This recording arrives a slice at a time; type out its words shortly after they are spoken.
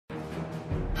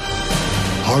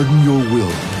Harden your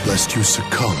will, lest you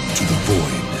succumb to the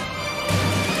void.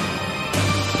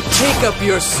 Take up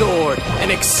your sword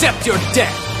and accept your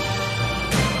death.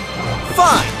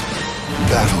 Fine.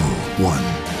 Battle 1.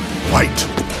 Fight.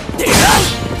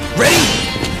 Ready?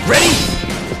 Ready?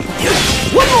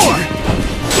 One more!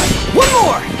 One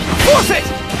more! Forfeit!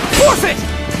 Forfeit!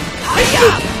 Hiya!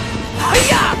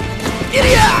 Hiya!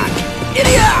 Idiot!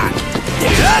 Idiot!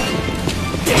 Idiot!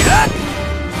 Idiot!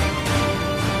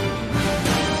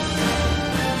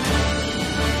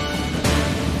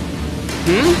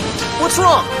 What's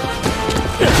wrong?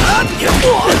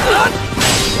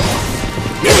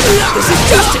 This is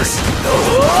justice!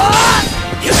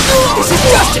 This is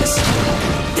justice!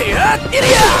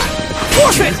 Idiot!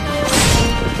 Forfeit!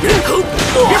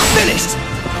 You're finished!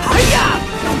 Hiya!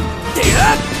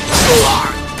 Idiot!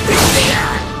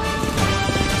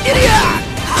 Idiot!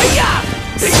 Hiya!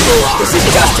 This is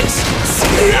justice!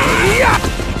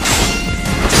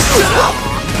 Shut up!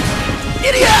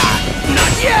 Idiot!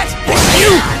 Not yet!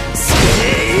 You!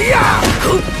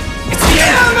 It's the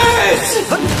end!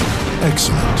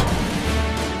 Excellent.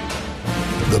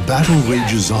 The battle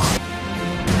rages on.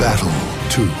 Battle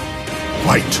 2.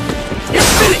 Fight!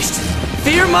 You're finished!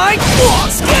 Fear my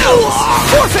skills!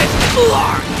 Forfeit!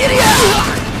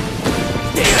 Idiot!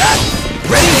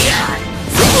 Ready?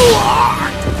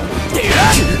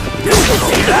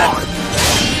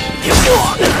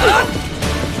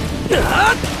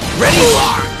 Ready?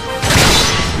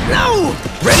 No!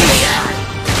 Ready?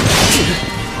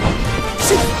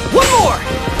 One more!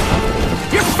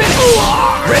 You're finished!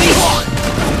 Ready?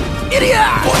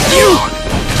 Idiot! You!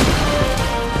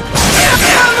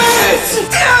 Damn it!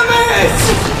 Damn it!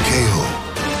 KO.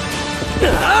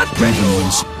 Even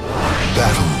once.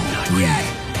 Battle 3.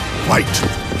 Fight!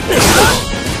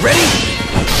 Ready?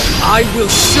 I will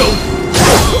show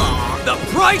you the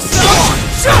price of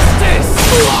justice!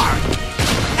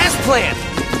 As planned!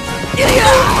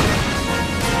 Idiot!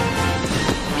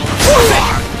 Forfeit!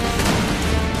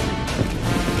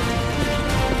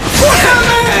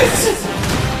 Damn it!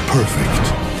 Perfect.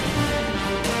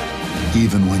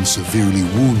 Even when severely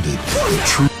wounded, the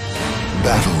true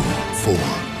battle 4.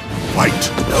 Fight!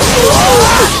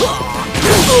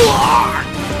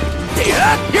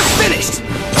 You're finished!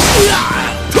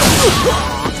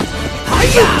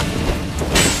 Hiya!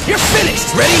 You're finished!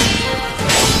 Ready?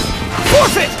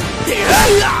 Forfeit!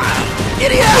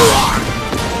 Idiot!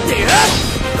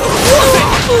 Forfeit!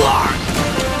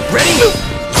 Ready?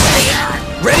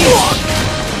 Ready?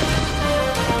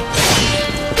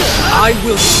 I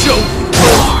will show you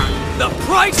the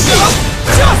price of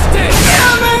justice!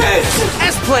 Damn it!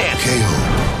 As planned! KO.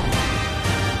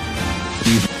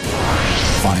 Even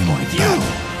final battle.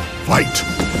 Fight!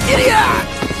 Idiot!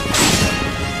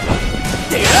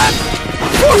 Idiot!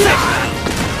 Forfeit!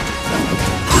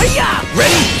 Hiya!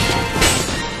 Ready?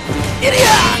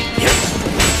 Idiot!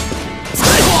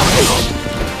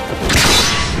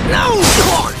 No!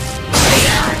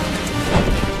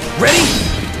 Ready?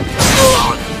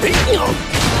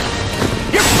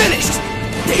 You're finished!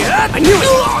 I knew it!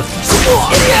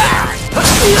 Idiot!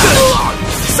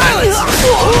 Silence!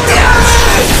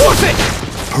 Forfeit!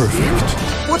 Perfect.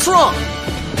 What's wrong?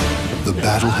 The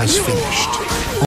battle has finished.